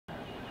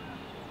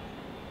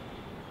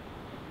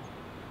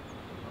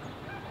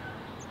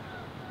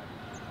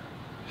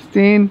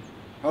Steen.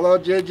 Hello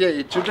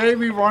JJ. Today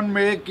we want to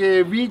make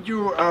a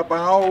video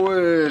about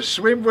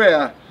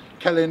swimwear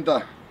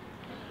calendar.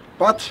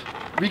 But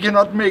we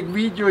cannot make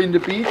video in the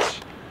beach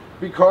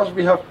because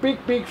we have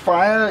big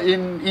fire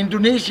in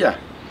Indonesia.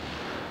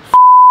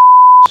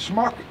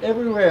 Smog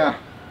everywhere.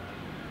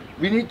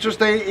 We need to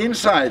stay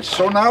inside.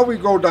 So now we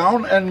go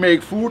down and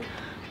make food.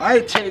 I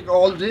take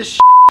all this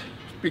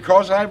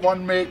because I want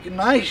to make a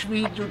nice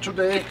video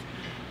today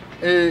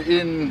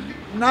in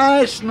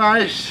nice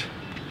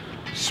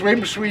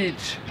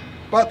swimsuit,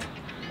 but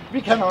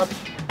we cannot.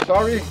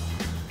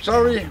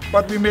 Sorry,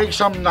 but we make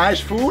some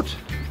nice food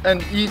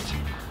and eat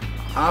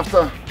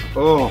after.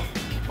 Oh,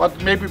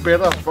 but maybe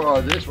better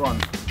for this one.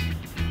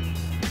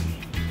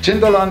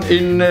 Tenderloin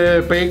in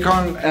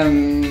bacon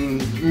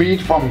and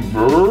meat from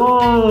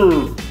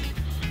bird.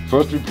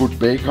 First we put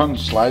bacon,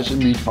 sliced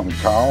meat from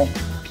cow,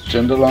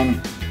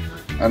 tenderloin,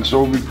 and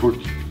so we put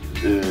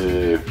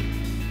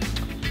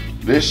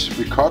this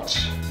we cut,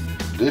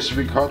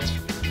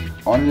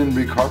 onion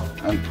we cut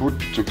and put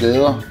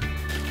together,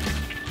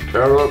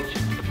 carrot,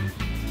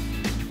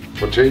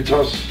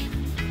 potatoes.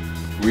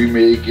 We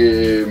make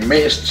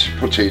mashed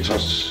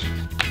potatoes.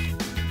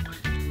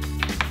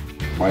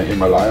 My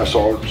Himalaya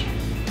salt,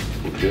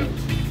 put here.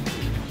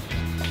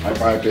 I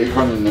buy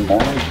bacon in the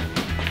morning.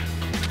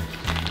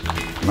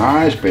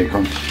 Nice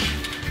bacon.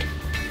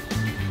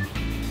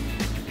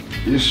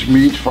 This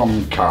meat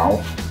from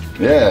cow.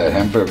 Yeah,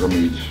 hamburger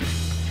meat.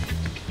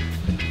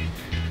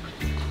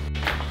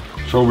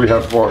 So we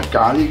have for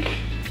garlic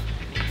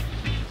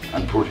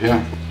and put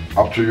here,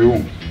 up to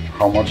you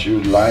how much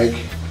you like.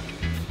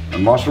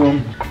 And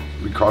mushroom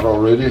we cut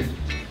already.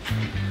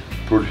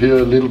 Put here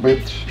a little bit,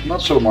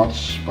 not so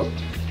much, but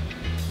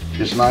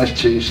it's nice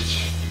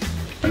taste.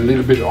 And a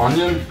little bit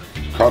onion,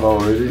 cut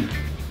already.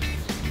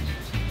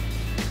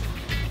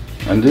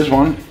 And this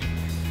one,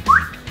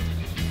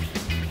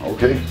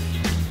 okay.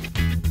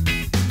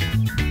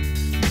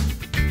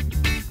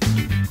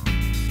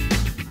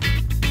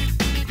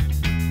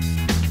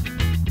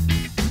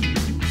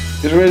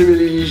 It's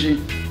really easy.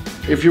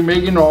 If you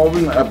make in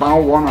oven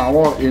about 1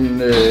 hour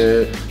in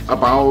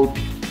about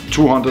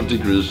 200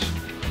 degrees,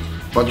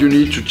 but you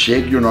need to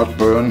check you not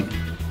burn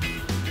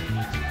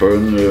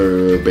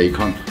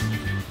bacon.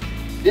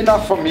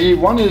 Enough for me.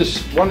 One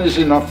is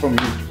enough for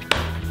me.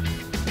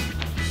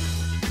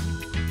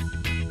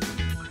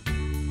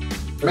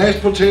 Mashed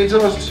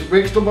potatoes,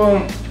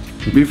 vegetable.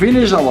 We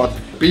finish our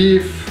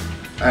beef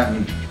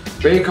and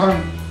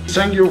bacon.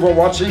 Thank you for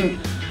watching.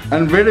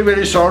 And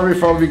very sorry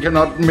for we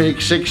cannot make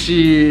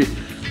sexy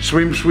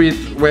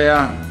swimsuit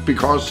wear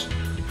because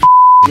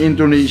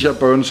Indonesia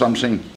burned something.